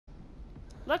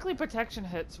Luckily, protection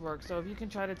hits work, so if you can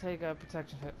try to take a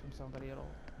protection hit from somebody, it'll...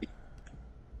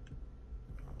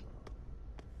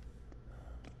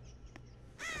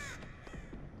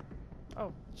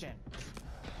 Oh, Jen.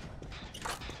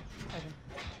 Evan.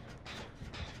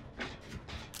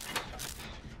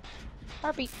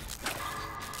 Harpy.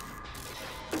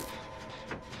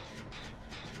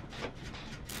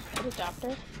 What a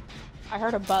doctor? I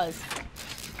heard a buzz.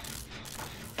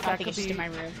 I think it's just in my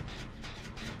room.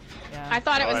 Yeah. I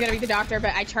thought it was gonna be the doctor,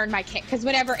 but I turned my because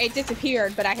whenever it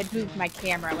disappeared, but I had moved my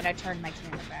camera when I turned my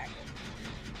camera back.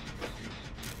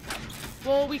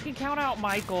 Well, we can count out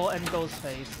Michael and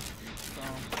Ghostface. So.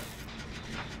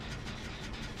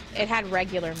 It had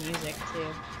regular music too.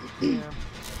 Yeah.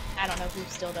 I don't know who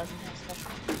still doesn't have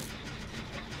special.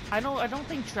 I don't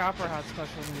think Trapper has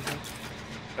special music.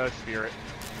 Spirit.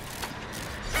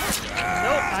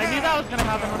 Nope, I knew that was gonna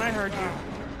happen when I heard you.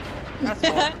 That's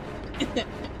cool.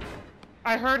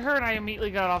 I heard her and I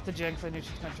immediately got off the Jinx. I knew she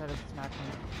was gonna try to smack me.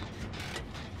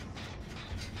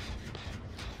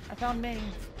 I found May.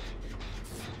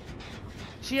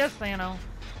 She has Thano.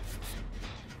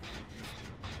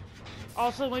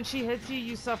 Also, when she hits you,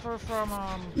 you suffer from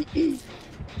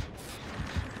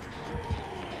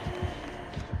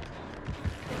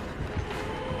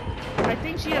I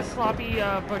think she has Sloppy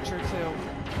Butcher too.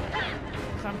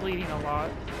 So I'm bleeding a lot.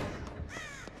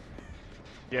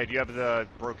 Yeah, do you have the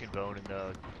broken bone and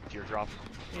the teardrop?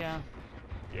 Yeah.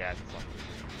 Yeah, it's not.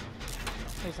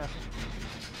 Hey, Sasha.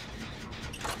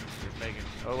 There's Megan.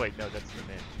 Oh wait, no, that's the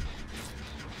man.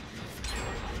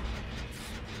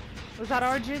 Was that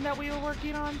our gym that we were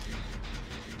working on?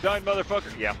 Done,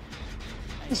 motherfucker! Yeah.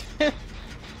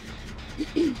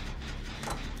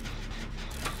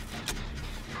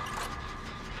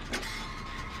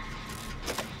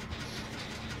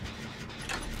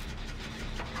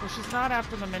 Well, she's not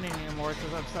after the mini anymore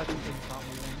because I'm such a big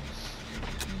problem.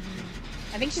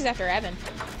 I think she's after Evan.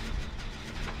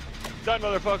 Done,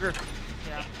 motherfucker!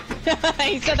 Yeah.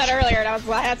 He said that earlier, and I was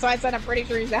like, that's why I said I'm pretty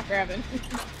sure he's after Evan.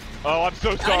 Oh, I'm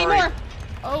so sorry. Not anymore.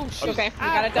 Oh shit. Okay, we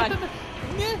got it done.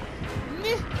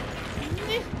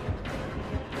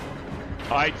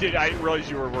 I didn't realize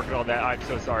you were working on that. I'm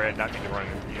so sorry. I did not mean to run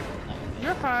into you.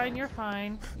 You're fine. You're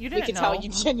fine. You didn't We know. can tell you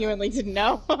genuinely didn't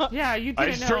know. Yeah, you didn't I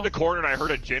just know. turned the corner and I heard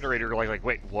a generator like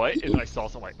wait, what? And I saw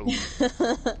something like, ooh,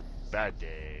 bad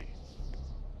day.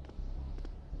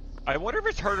 I wonder if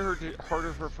it's harder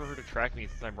for her to track me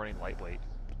since I'm running lightweight.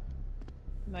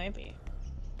 Maybe.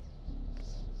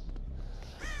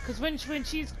 Because when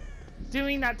she's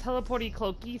doing that teleporty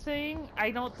cloaky thing, I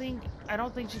don't think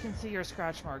she can see your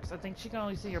scratch marks. I think she can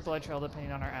only see your blood trail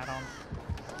depending on her add-ons.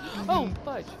 Oh,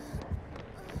 fudge.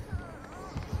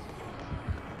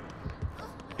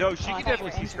 No, she can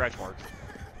definitely see scratch marks.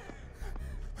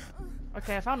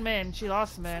 Okay, I found Min. She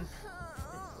lost Min.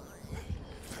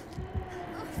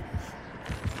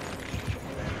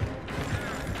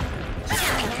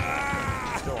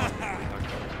 Still on.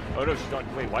 Oh no, she's not.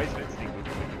 Wait, why is Vince moving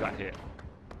when you got hit?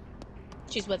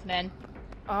 She's with men.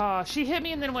 She hit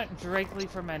me and then went directly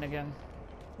for Men again.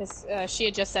 This, she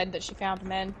had just said that she found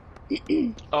men.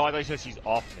 Oh, I thought you said she's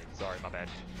off me. Sorry, my bad.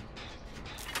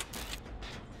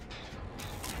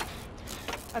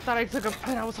 I thought I took a...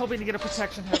 and I was hoping to get a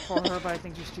protection hit for her, but I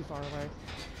think she's too far away.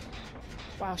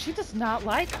 Wow, she does not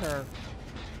like her.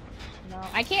 No,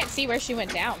 I can't see where she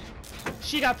went down.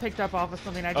 She got picked up off of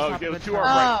something. I just happened to to turn. our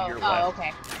right, to your left. Oh,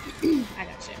 okay. I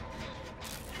got you.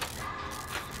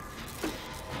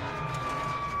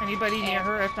 Anybody near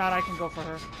her? If not, I can go for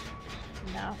her.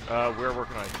 No. We're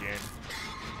working on it, Jan.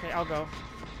 Okay, I'll go.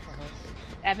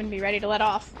 Evan, be ready to let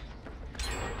off.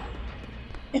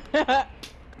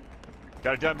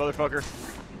 Got it done, motherfucker.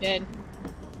 Did.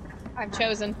 I'm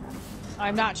chosen.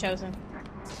 I'm not chosen.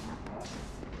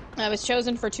 I was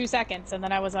chosen for 2 seconds, and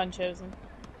then I was unchosen.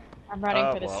 I'm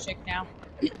running for this chick now.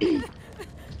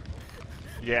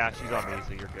 Yeah, she's on me,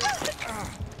 so you're good.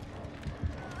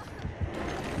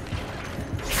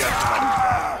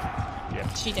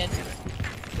 Yeah. She did.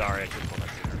 Sorry, I just want to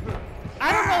see her.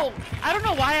 I don't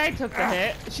know why I took the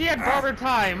hit. She had borrowed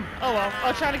time. Oh well, I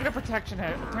was trying to get a protection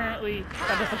hit. Apparently,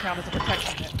 that doesn't count as a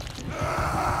protection hit.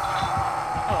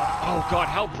 Oh god,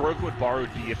 how broke would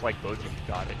borrowed be if like both of you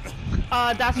got it?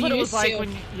 That's what it was used like to.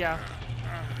 when you, yeah.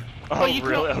 Oh, But you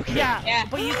really? Can, Okay. yeah,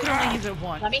 but you can only use it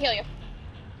once. Let me heal you.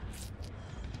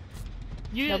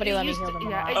 Nobody let me heal them.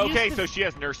 Yeah, Okay, so she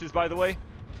has nurses, by the way.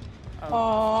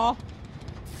 Aww.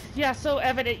 Yeah, so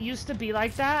Evan, it used to be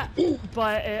like that,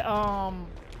 but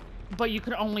but you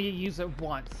could only use it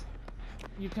once.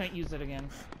 You couldn't use it again.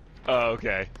 Oh,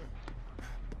 okay.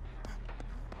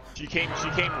 She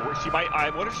might, I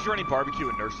wonder if she's running barbecue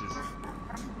and nurses.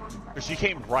 But she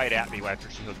came right at me after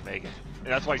she hooked Megan.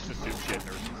 And that's why I just assumed she had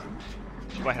nurses.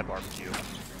 She might have barbecue.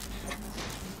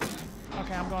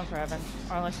 Okay, I'm going for Evan.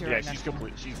 Or unless you're Yeah, right next to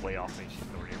me. she's way off me. She's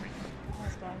nowhere near me.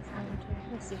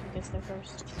 Let's see who gets there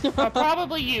first.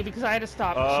 Probably you, because I had to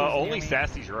stop. 'cause she was near Only me.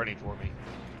 Sassy's running for me.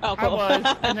 Oh, I cool. was,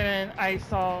 and then I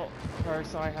saw her,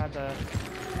 so I had to...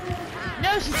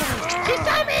 No, she saw me! She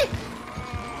saw me!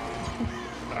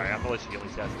 Alright, I'm gonna let you get Lee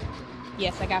Sassy.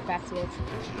 Yes, I got fast heals.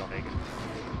 She's on Megan.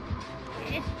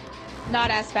 Not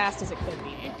as fast as it could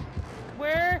be.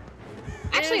 Where?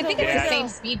 Actually, I think it's Yeah. the same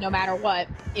speed no matter what.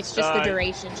 It's just the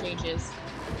duration changes.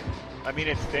 I mean,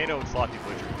 it's Thano and Sloppy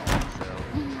Butcher, so...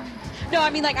 No, I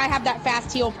mean, like, I have that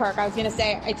fast heal perk. I was gonna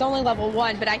say, it's only level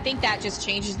 1, but I think that just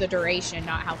changes the duration,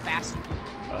 not how fast you can.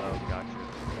 Oh, gotcha.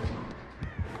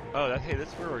 Oh, hey,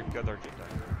 that's where we got our gym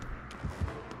time.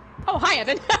 Oh, hi,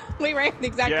 Evan. We ran the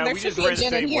exact... Yeah, there we should just be a ran the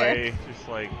gym in same here. way. Just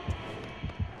like...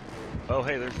 Oh,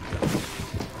 hey, there's...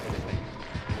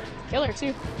 Killer,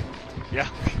 too. Yeah,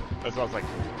 that's what I was like,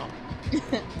 oh.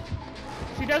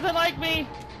 She doesn't like me!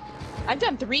 I've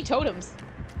done 3 totems.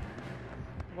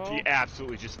 Well, She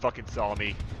absolutely just fucking saw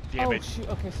me. Damn oh, it. shoot.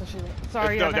 Okay, so she...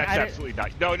 Sorry, No, Evan, that's I didn't- absolutely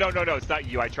not... No, it's not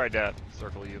you. I tried to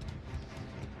circle you.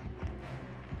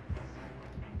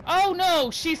 Oh,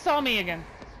 no! She saw me again.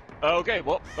 Okay,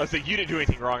 well, let's say you didn't do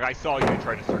anything wrong. I saw you and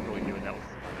tried to circle you, and that was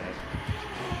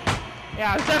my bad.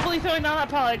 Yeah, I was definitely throwing down that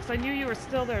pallet, because I knew you were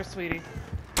still there, sweetie.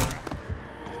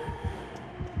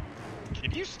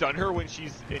 Can you stun her when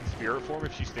she's in spirit form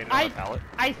if she's standing on a pallet?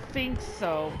 I think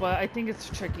so, but I think it's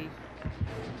tricky.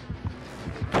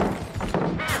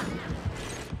 I'm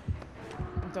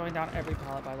throwing down every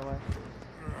pallet, by the way.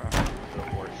 Go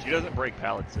for it. She doesn't break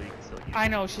pallets, so you can still use I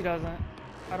know she doesn't.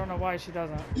 I don't know why she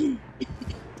doesn't. We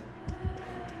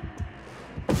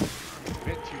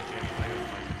had 2 gyms.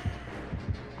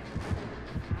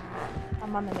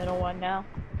 I'm on the middle one now.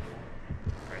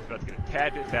 Alright, so that's getting a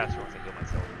tad bit faster once I heal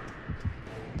myself.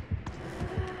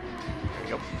 There we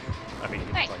go. I mean,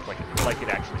 it's Nice. like it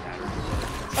actually matters.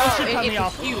 Oh, she cut me it's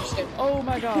off. huge. Oh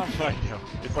my gosh. I know.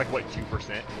 It's like, what,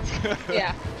 2%?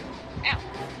 Yeah. Ow.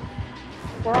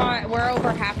 We're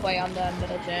over halfway on the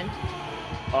middle gen.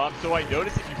 So I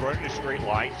noticed if you run in a straight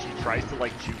line, she tries to,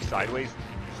 like, juke sideways. You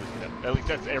usually get at least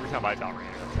that's every time I about ran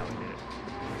it. That's how I did it.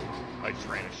 I just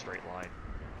ran a straight line.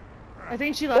 I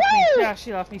think she left me. Yeah,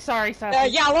 she left me. Sorry,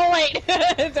 Sassy. Yeah, well, wait.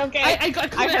 It's okay. I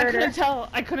couldn't heard tell.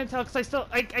 I couldn't tell because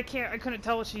I couldn't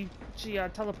tell what she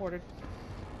teleported.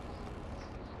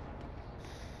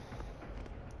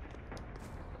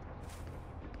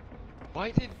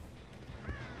 Why did...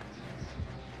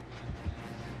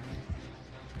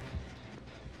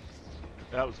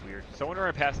 That was weird. Someone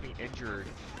ran past me injured.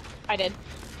 I did.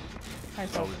 I Oh,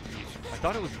 saw. it was me. I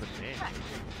thought it was the man.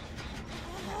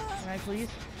 Can I please?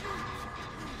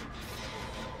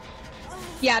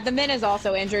 Yeah, the Min is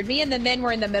also injured. Me and the Min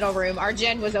were in the middle room. Our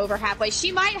gen was over halfway.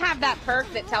 She might have that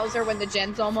perk that tells her when the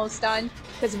gen's almost done,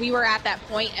 because we were at that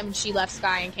point and she left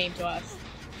Sky and came to us.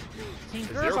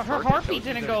 Tinker, there a but her perk that heartbeat tells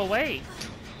you didn't that- go away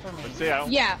for me. Let's say I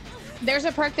don't... Yeah, there's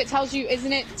a perk that tells you,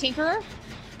 isn't it Tinkerer?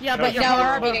 Yeah, No, but No, your our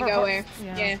heart- heartbeat but didn't her go heart- away.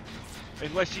 Yeah.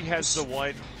 Unless she has the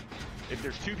one... If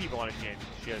there's 2 people on a gen,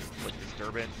 she has, like,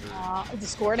 disturbance or...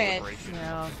 Discordant. Deliberation or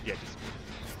Yeah. something. Yeah, discordant.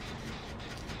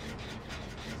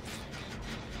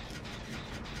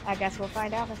 I guess we'll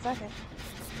find out in a second.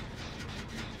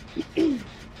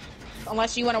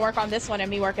 Unless you want to work on this one and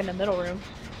me work in the middle room.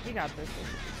 We got this.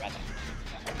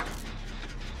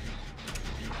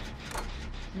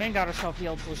 Min got herself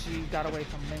healed, so she got away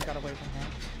from Min. Got away from her.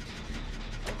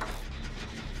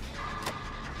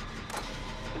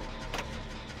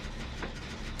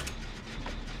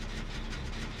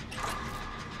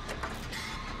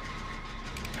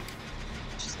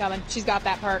 She's coming. She's got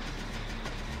that perk.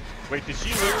 Wait, did she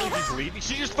literally just leave me?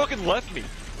 She just fucking left me!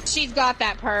 She's got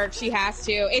that perk. She has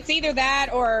to. It's either that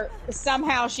or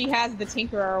somehow she has the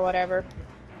Tinkerer or whatever.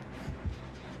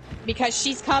 Because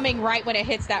she's coming right when it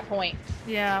hits that point.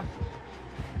 Yeah.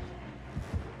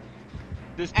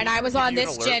 And I was on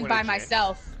this gen by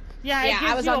myself. Yeah, Yeah, it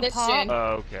gives I was you on a this pop. gen.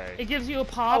 Oh, okay. It gives you a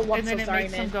pop, Oh, I'm and then so it sorry,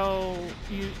 makes man. them go.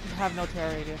 You have no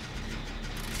terror radius.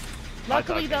 I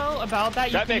Luckily, thought- though, about that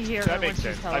you That can makes, hear that her when makes she's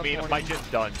sense. I mean, teleporting. my gen's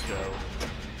done, so...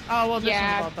 Oh well, this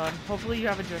Yeah. one's all done. Hopefully, you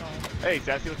have a journal. Hey,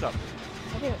 Sassy, what's up?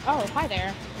 I do. Oh, hi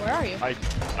there. Where are you? I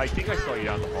think I saw you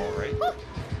down the hall, right?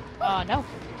 No.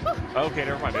 Okay,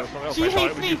 never mind. It was someone else. She I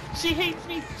thought it hates was me. you. She hates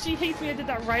me. She hates me. I did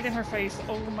that right in her face.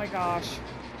 Oh my gosh.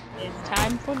 It's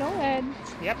time for Noed.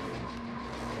 Yep.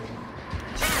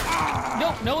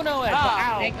 No, no, Ed. Oh,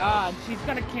 Ow. thank God. She's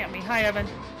gonna camp me. Hi, Evan.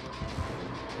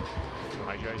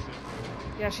 Behind you, I assume.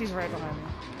 Yeah, she's right behind me.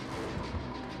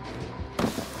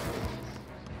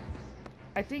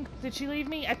 I think, did she leave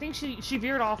me? I think she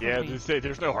veered off Yeah, of me. just say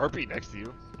there's no heartbeat next to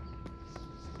you.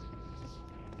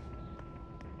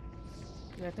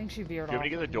 Yeah, I think she veered off. Do you want me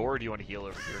to get of the door, or do you want to heal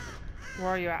over here? me. Where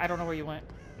are you at? I don't know where you went.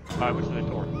 I went to the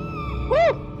door.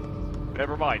 Woo!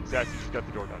 Never mind, Sassy just got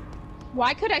the door done.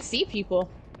 Why could I see people?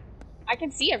 I can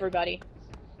see everybody.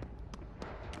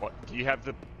 What? Do you have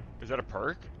the... Is that a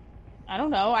perk? I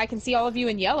don't know. I can see all of you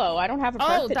in yellow. I don't have a perk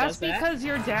Oh, that that's does that. because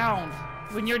you're downed.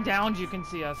 When you're downed, you can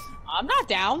see us. I'm not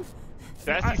down.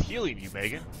 Sassy's healing you,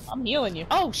 Megan. I'm healing you.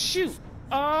 Oh, shoot.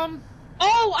 Oh,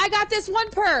 I got this one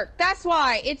perk. That's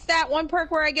why. It's that one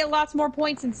perk where I get lots more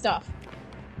points and stuff.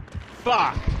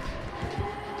 Fuck!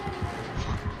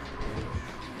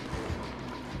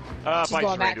 She's Bites going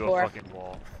right back into for a it. fucking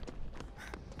wall.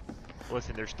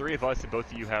 Listen, there's 3 of us, and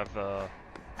both of you have, I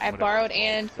have whatever borrowed it's called,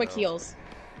 and quick so- heals.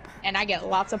 And I get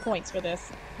lots of points for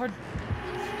this. Her...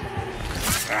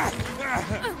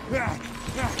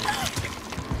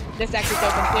 This exit's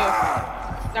open too.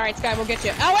 Alright, Sky, we'll get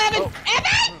you. Oh, Evan!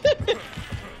 Evan!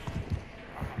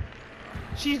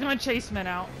 She's gonna chase Min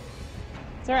out.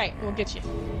 It's alright, we'll get you.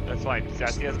 That's fine.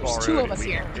 Sassy has borrowed. 2 of and us we,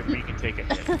 here. If we can take a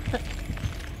hit.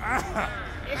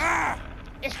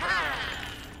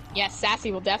 Yes,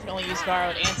 Sassy will definitely use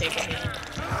borrowed and take a hit.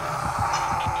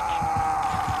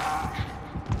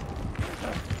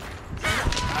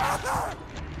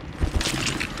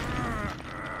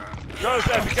 Go,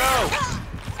 Sassy, go!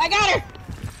 I got her!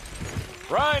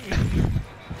 Run!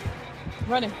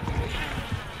 Running.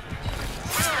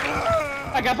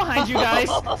 I got behind you guys,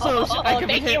 so I can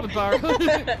be thank hit you. with bar.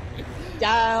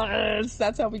 Yes,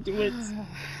 that's how we do it.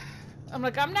 I'm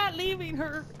like, I'm not leaving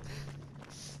her.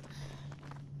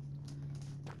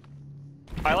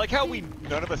 I like how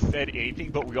none of us said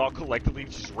anything, but we all collectively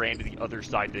just ran to the other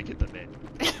side to get them in.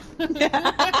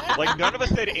 Like, none of us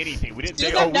said anything. We didn't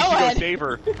say, oh, we should go save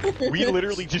her. We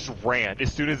literally just ran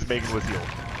as soon as Megan was healed.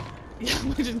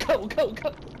 Yeah, we just go.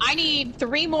 I need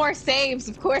 3 more saves.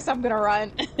 Of course I'm gonna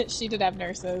run. She did have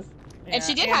nurses. And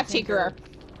she did have Tinkerer.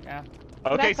 Yeah.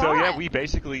 Okay, That's so yeah, odd. we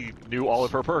basically knew all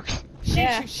of her perks.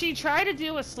 She tried to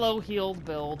do a slow heal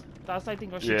build. That's, I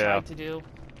think, what she Yeah. tried to do.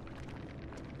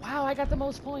 Wow, I got the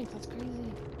most points. That's crazy.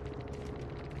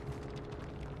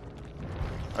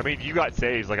 I mean, you got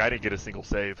saves. Like, I didn't get a single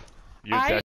save. You had